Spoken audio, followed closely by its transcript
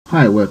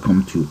Hi,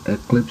 welcome to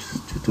Eclipse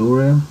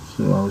tutorial.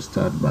 So I'll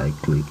start by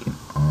clicking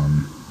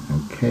on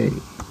OK.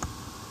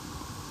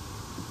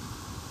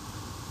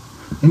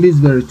 In this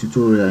very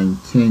tutorial, I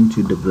intend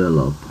to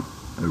develop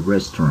a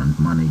restaurant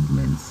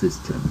management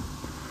system.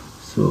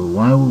 So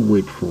while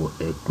we wait for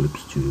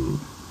Eclipse to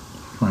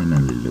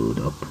finally load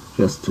up,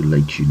 just to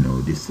let you know,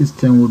 the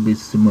system will be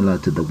similar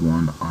to the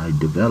one I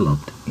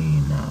developed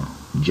in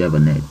Java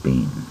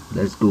NetBeans.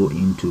 Let's go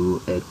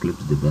into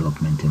Eclipse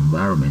development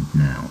environment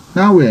now.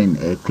 Now we're in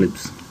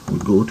Eclipse. We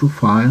go to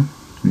File,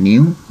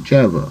 New,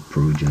 Java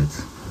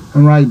Project,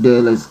 and right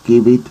there let's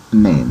give it a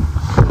name.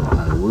 So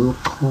I will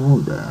call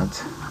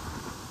that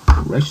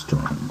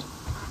Restaurant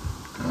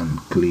and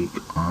click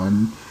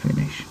on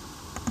Finish.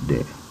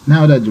 There.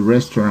 Now that the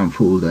restaurant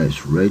folder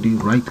is ready,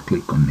 right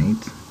click on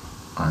it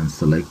and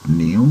select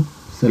New,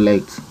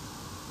 select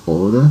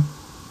Order,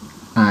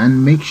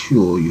 and make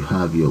sure you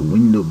have your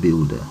window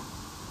builder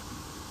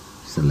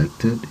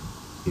selected.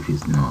 If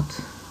it's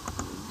not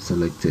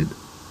selected,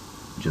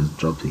 just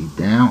drop it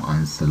down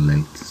and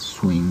select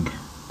Swing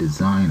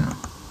Designer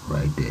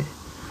right there.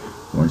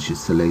 Once you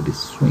select the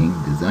Swing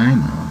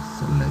Designer,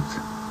 select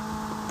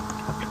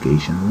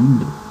Application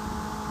Window,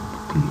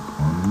 click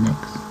on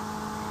Next.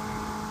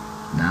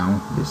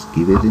 Now let's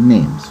give it a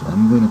name. So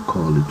I'm going to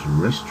call it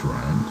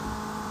Restaurant.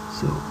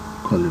 So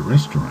call it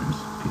Restaurants,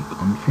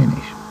 click on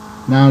Finish.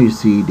 Now you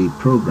see the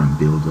program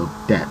build up.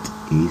 That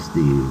is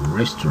the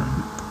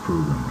restaurant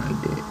program right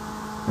there,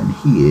 and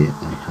here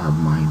I have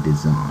my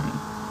design.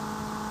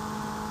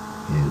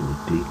 Here we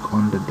click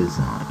on the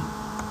design.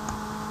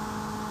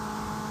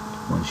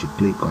 Once you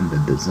click on the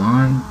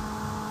design,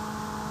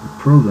 the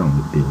program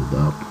will build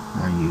up,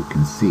 and you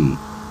can see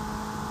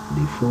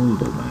the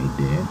folder right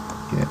there.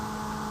 Okay,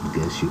 I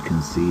guess you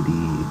can see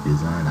the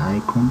design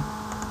icon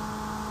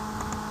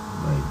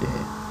right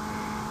there.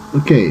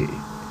 Okay,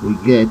 we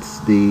get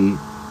the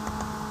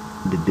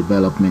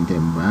development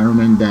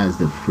environment. That's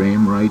the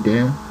frame right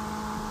there.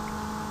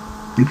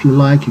 If you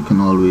like, you can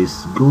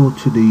always go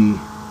to the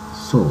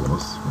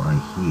source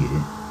right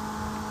here,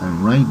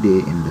 and right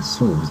there in the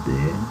source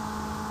there,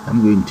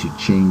 I'm going to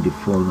change the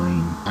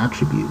following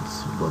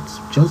attributes. But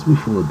just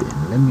before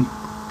then, let me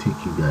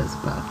take you guys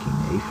back in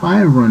here. If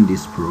I run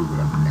this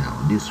program now,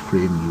 this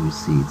frame, you will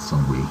see it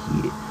somewhere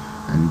here,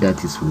 and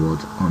that is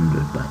what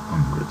 100 by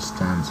 100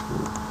 stands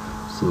for.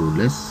 So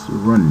let's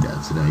run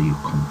that so that you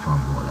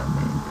confirm what I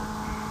meant.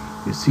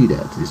 You see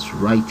that it's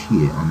right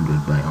here,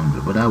 100 by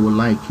 100, but I would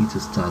like you to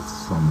start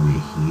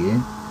somewhere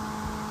here,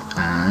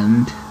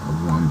 and I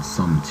want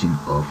something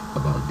of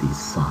about this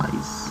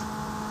size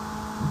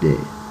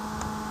there.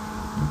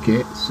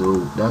 Okay,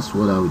 so that's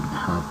what I would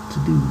have to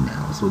do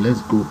now. So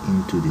let's go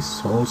into the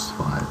source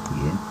file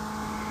here,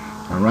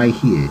 and right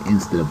here,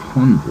 instead of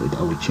 100,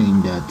 I will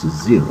change that to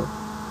 0,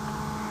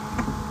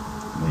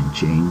 and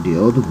change the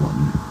other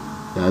one.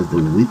 That's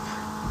the width,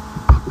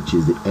 which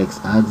is the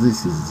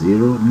x-axis, is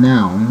 0.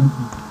 Now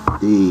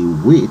the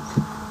width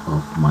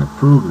of my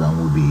program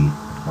will be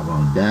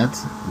about that,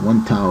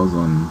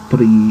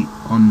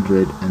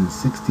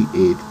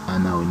 1368,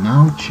 and I will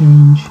now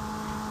change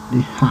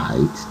the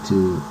height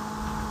to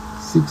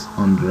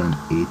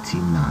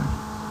 689.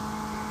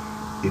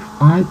 If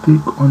I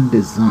click on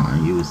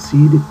design, you will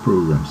see the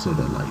program sort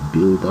of like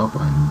build up,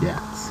 and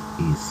that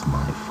is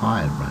my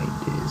file right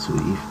there. So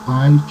if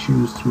I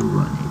choose to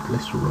run it,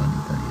 let's run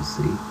it, and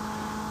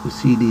you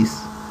see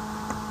this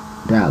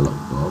dialog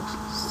box,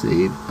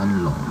 save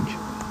and launch.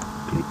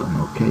 Click on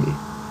OK,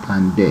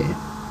 and there.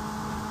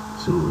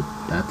 So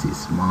that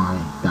is my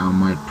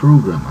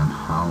program and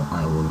how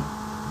I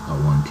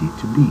want it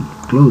to be.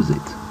 Close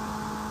it.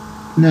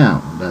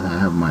 Now that I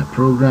have my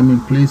program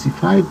in place,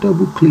 if I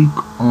double click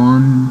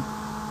on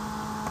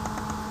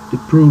the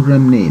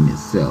program name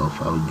itself,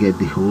 I will get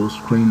the whole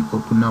screen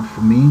open up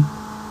for me.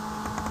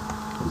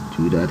 Let's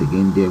do that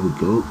again. There we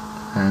go.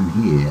 And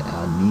here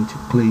I need to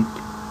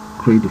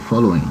create the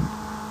following.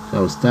 So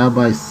I'll start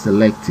by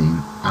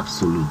selecting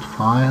Absolute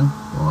File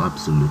or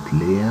Absolute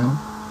Layout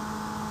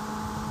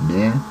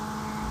there.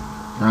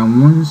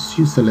 And once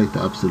you select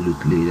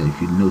Absolute Layout,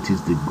 if you notice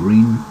the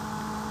green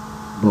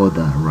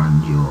border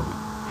around your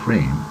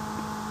frame,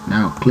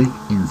 now click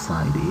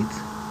inside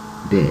it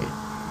there.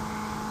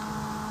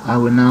 I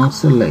will now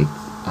select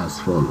as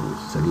follows.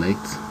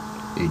 Select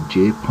a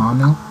J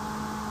panel,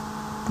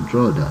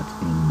 draw that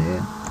in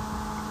there.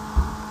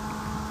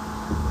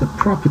 The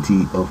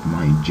property of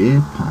my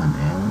J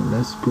panel,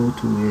 let's go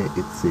to where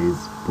it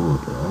says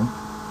border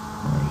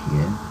right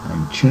here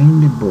and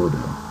change the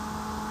border.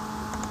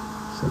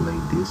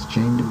 Select this,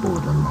 change the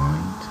border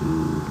line to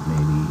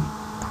maybe,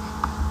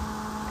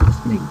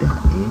 let's make that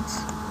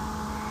 8.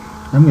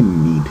 I'm going to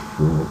need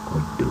 4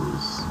 of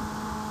those.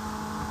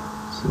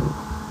 So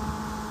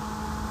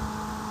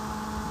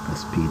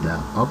let's speed that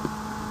up.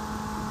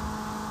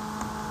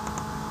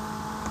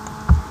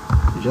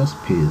 So just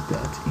paste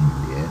that in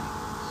there.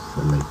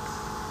 Select,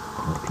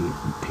 copy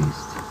and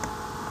paste.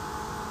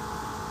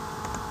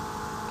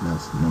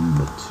 That's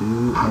number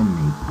 2. I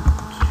need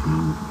 2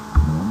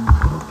 more.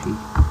 Copy,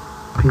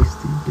 paste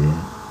it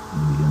there.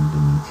 maybe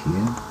underneath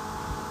here,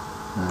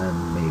 and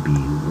maybe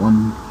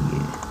one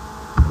here.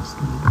 Just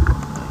need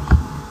one right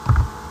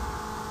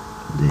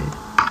here. There.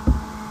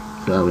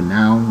 So I will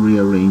now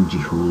rearrange the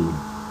whole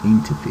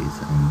interface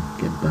and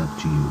get back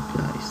to you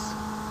guys.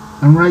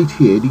 And right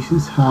here, this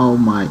is how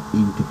my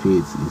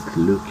interface is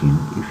looking.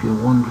 If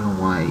you're wondering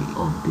why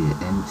up there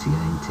empty,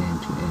 I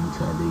intend to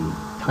enter the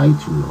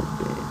title up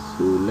there.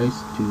 So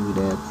let's do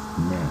that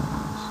now.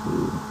 So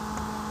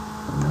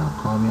I'm now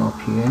coming up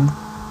here,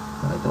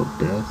 right up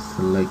there,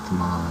 select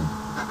my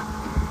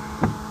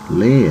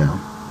layer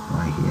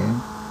right here.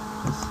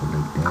 Let's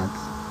select that,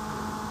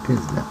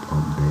 paste that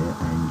up there,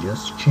 and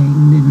just change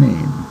the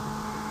name.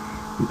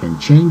 You can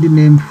change the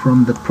name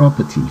from the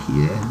property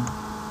here,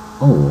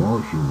 or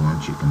if you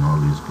want, you can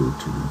always go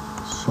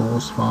to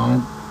source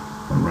file,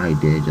 and right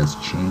there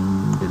just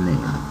change the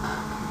name.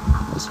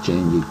 Let's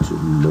change it to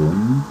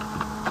loan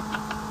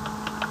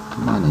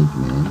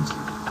management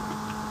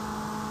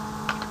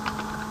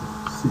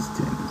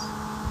systems.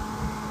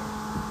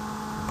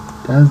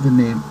 That's the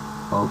name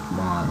of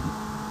my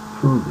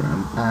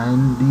program,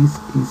 and this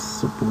is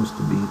supposed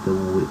to be the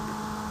width.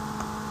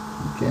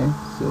 Okay,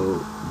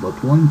 so but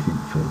one thing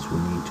first, we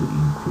need to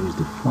increase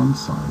the font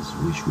size,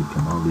 which we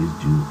can always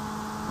do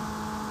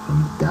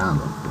from the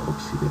dialog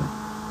box here.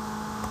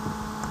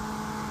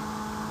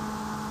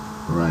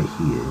 Right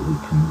here we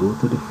can go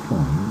to the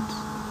font.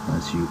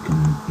 As you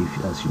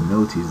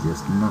notice,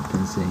 there's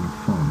nothing saying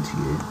font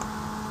here.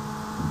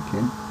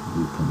 Okay,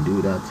 you can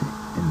do that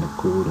in the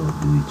code, or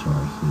do it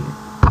right here.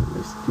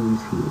 Let's do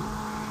it here.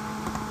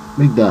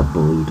 Make that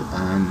bold,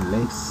 and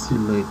let's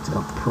select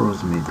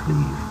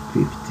approximately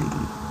 50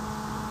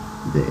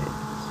 there.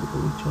 So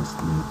we just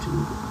need to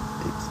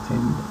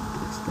extend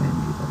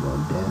it about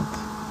that.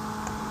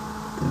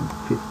 Then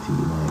 50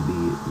 might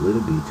be a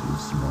little bit too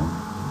small.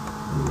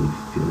 Maybe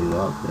fill it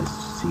up. Let's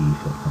see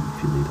if I can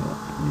fill it up.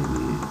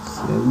 Maybe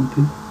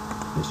 70.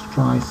 Let's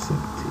try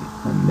 70,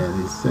 and that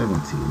is 70.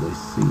 Let's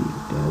see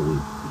if that would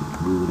be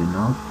good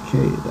enough.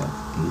 Okay, that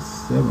is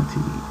 70.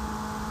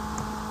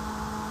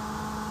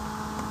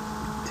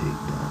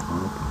 Take that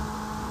up,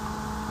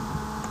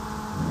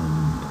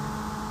 and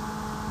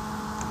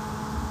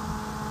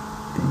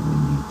then we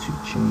need to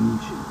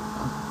change,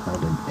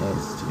 add an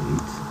S to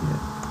it. Yeah,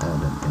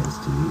 add an S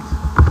to it.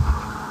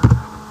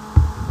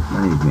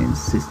 Management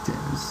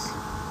systems.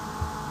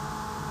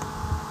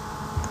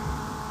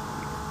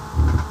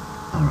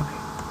 Alright,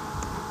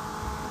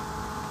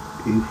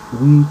 if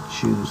we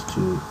choose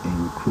to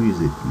increase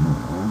it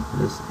more,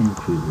 let's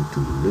increase it a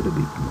little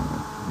bit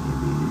more.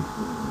 Maybe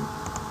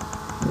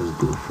let's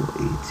go for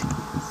 80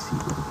 and see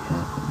what will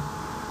happen.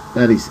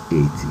 That is 80.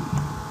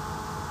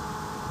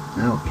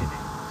 Okay,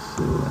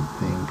 so I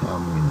think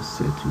I'm going to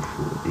settle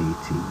for 80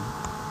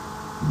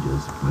 and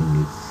just bring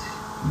it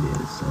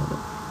there, sort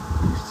of.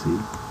 You see?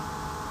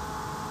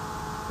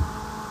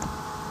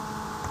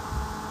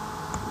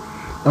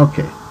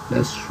 Okay,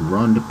 let's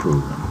run the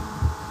program.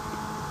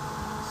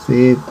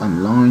 Save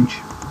and launch.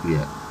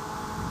 Yeah,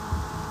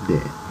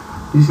 there.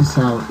 This is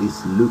how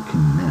it's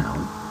looking now.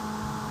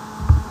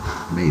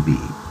 Maybe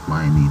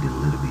might need a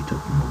little bit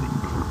of moving.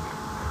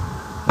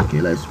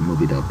 Okay, let's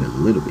move it up a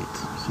little bit.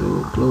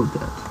 So close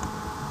that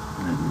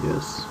and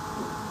just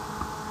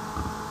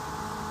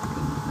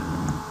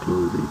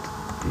close it.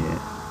 Yeah.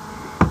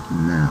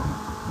 Now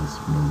let's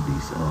move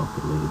this up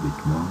a little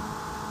bit more.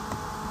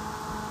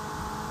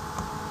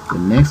 The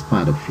next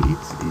part of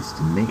it is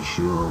to make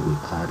sure we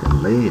add a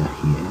layer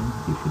here.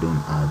 If we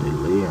don't add a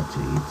layer to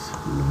it,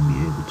 we won't be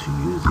able to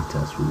use it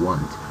as we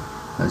want.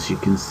 As you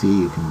can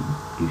see,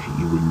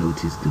 you will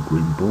notice the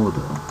green border,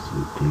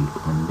 so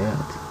click on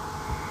that.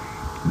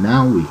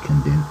 Now we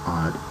can then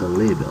add a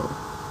label,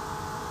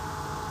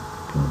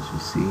 because you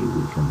see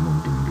we can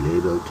move the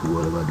label to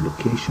whatever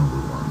location we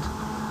want,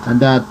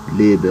 and that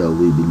label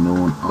will be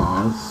known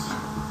as,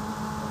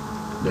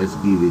 let's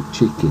give it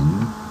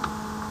chicken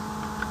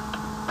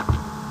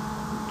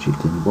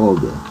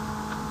burger.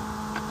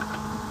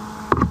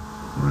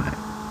 Right,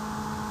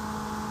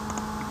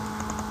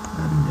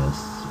 and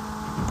just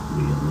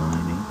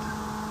realign it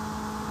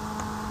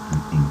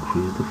and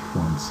increase the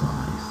font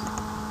size.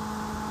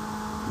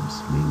 Let's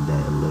make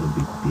that a little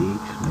bit big,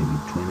 maybe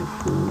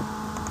 24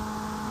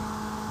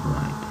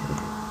 right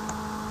there.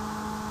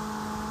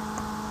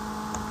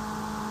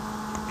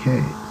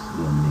 Okay, so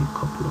we'll need a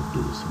couple of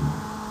those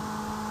more.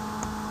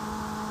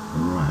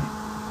 Alright,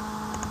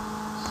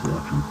 so I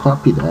can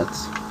copy that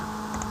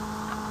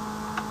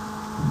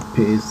and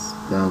paste.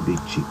 That'll be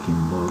chicken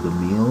burger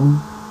meal.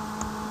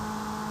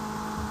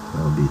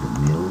 That'll be the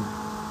meal.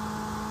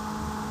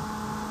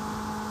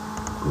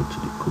 Go to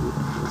the code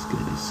and just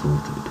get it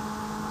sorted.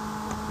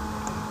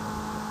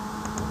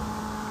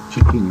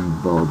 Chicken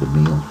burger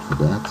meal for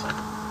that.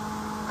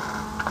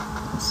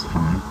 That's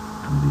fine.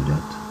 I'll do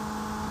that.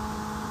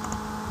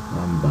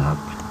 I'm back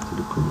to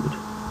the code.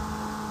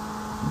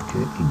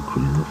 Okay,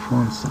 increase the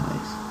font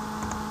size.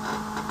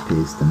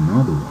 Paste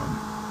another one.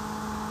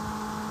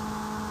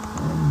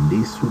 And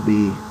this will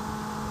be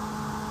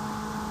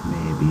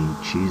maybe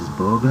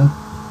cheeseburger.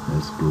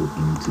 Let's go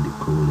into the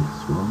code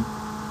as well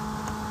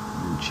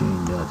and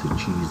change that to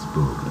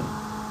cheeseburger.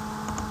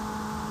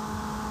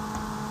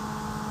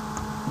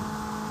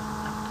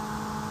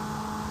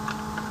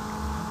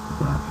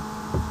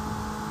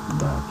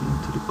 Back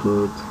into the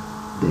code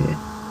there.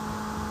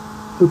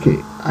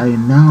 Okay, I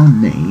now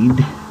need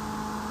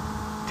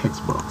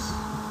text box.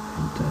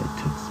 Enter a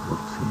text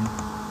box here.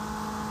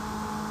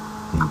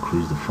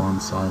 Increase the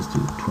font size to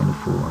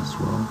 24 as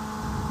well.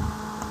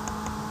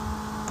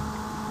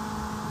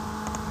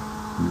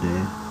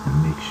 There, and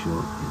make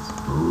sure it's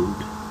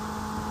bold,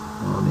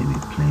 or maybe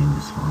plain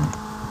is fine.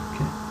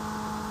 Okay,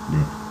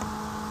 there.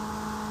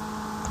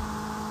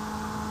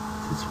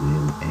 This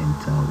will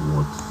enter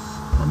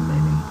how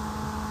many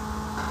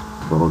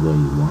border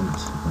you want.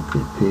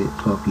 Okay,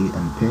 copy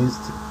and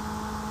paste.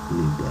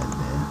 Leave that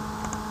there.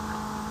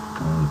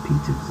 I'll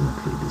repeat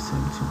exactly the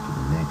same thing for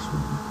the next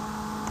one.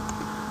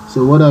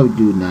 So what I will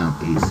do now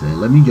is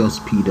let me just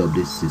speed up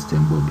this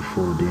system, but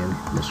before then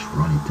let's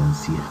run it and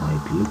see how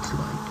it looks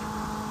like.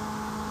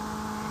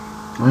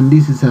 And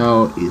this is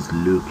how it's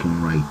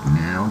looking right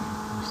now.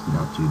 It's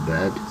not too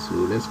bad, so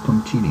let's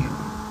continue.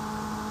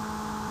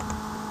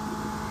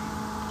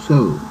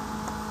 So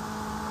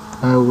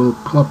I will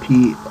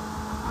copy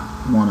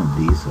one of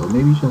these, or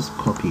maybe just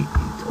copy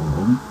it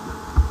all,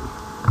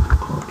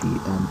 copy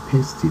and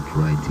paste it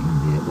right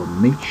in there, but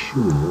make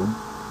sure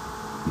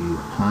you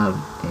have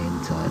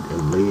entered a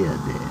layer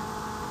there.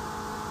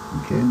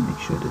 Okay, make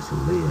sure there's a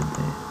layer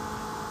there.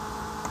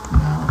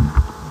 Now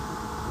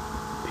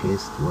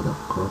paste what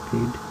I've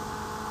copied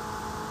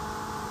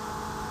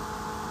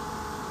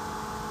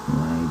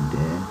right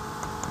there.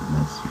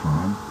 That's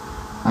fine.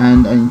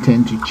 And I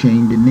intend to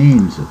change the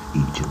names of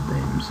each of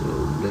them. So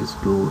let's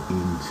go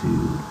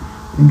into,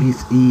 I think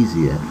it's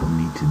easier for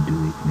me to do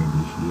it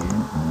maybe here,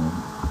 or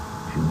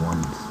if you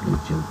want,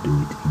 let's just do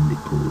it in the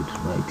code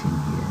right in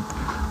here.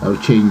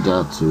 I'll change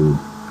that to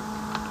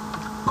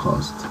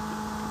cost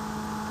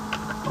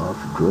of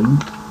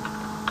drink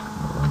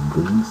or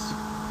drinks,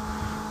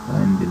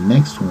 and the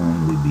next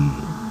one will be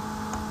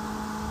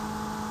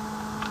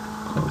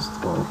cost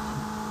of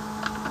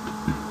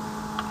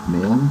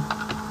meal,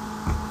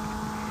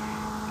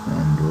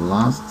 and the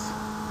last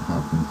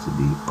happens to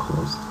be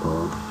cost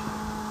of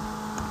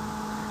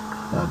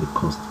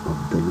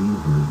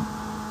delivery.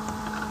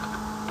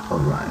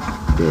 Alright,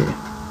 there.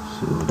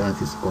 So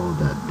that is all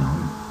that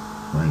done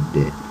right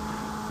there.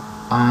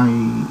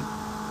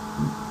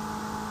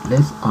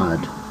 Let's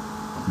add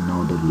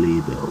another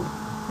label.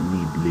 I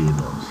need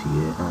labels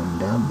here, and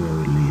that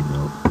very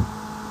label,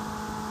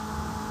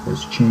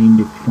 let's change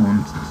the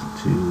font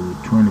to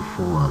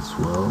 24 as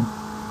well.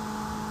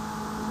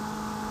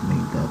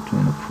 Make that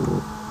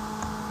 24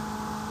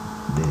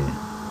 there.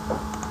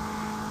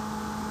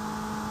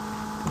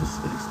 Just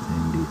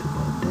extend it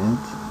about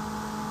that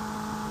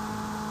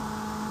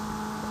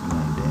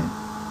right there.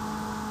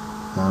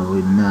 I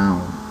will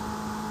now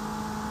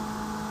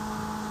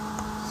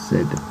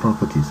set the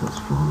properties as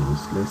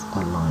follows. Let's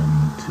align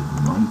it to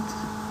right,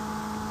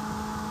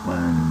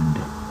 and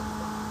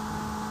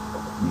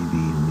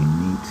maybe we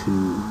need to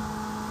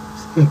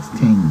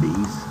extend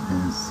these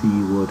and see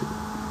what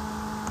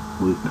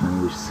we can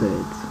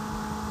reset.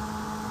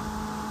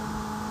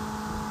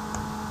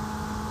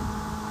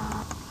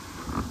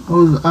 I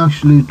was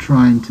actually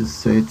trying to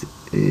set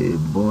a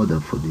border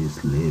for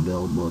this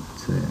label, but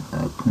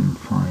I couldn't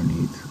find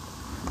it.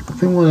 I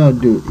think what I'll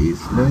do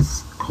is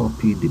let's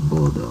copy the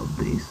border of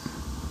this.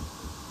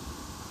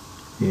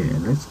 Yeah,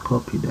 let's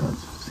copy that,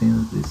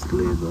 since this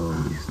label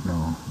is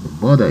now, the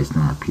border is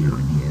not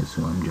appearing here,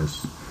 so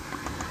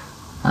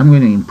I'm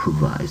going to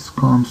improvise.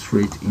 Come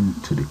straight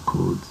into the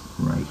code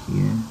right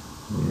here.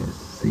 We'll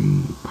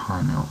see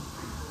panel,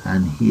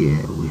 and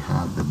here we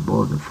have the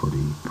border for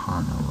the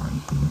panel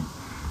right here.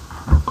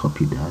 I'll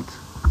copy that.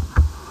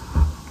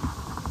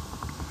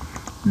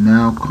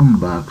 Now come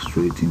back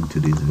straight into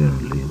this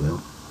very label.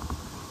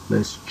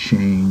 Let's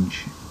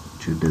change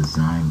to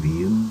design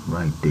view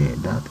right there.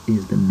 That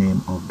is the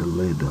name of the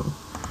label,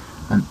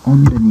 and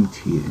underneath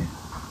here,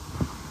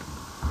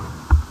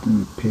 let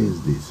me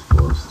paste this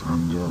first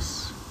and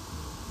just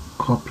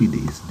copy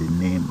this, the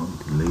name of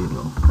the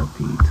label,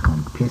 copy it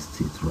and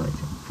paste it right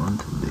in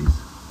front of this,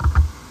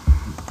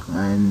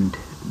 and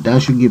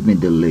that should give me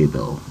the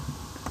label,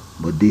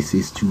 but this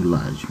is too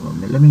large for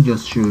me. Let me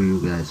just show you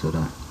guys what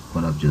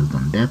I've just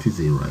done. That is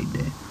it right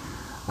there.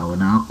 I will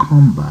now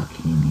come back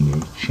in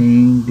here,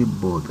 change the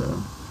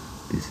border.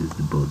 This is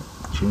the border,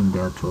 change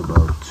that to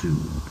about 2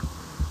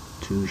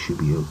 should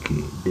be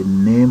okay. The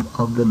name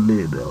of the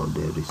label,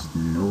 there is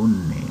no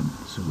name,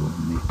 so we'll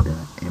make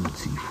that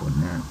empty for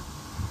now.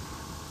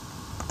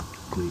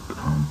 Click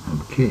on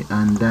OK,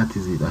 and that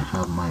is it. I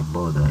have my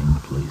border in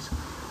place,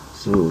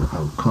 so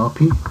I'll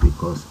copy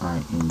because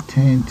I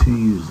intend to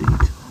use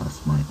it as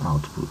my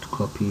output.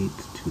 Copy it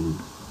to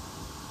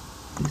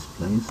this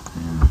place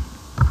and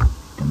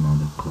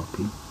another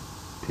copy,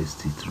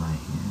 paste it right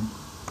here.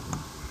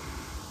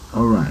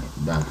 Alright,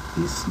 that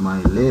is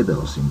my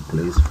labels in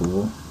place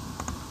for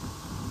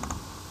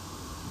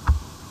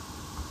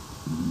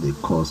the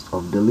cost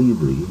of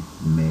delivery,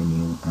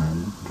 menu,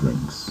 and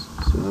drinks.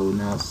 So I will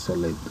now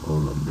select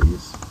all of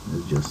these.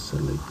 Let's just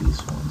select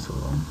these ones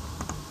alone.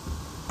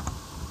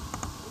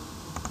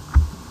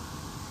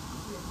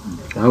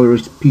 I will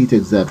repeat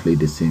exactly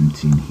the same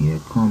thing here.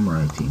 Come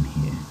right in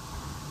here,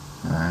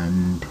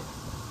 and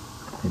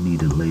I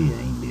need a layer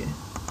in there.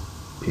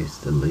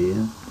 Paste the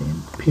layer,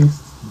 then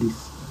paste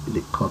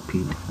the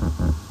copied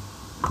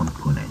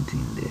component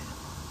in there.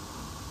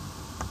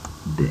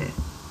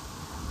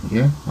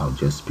 Okay, I'll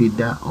just speed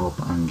that up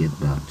and get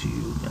back to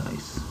you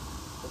guys.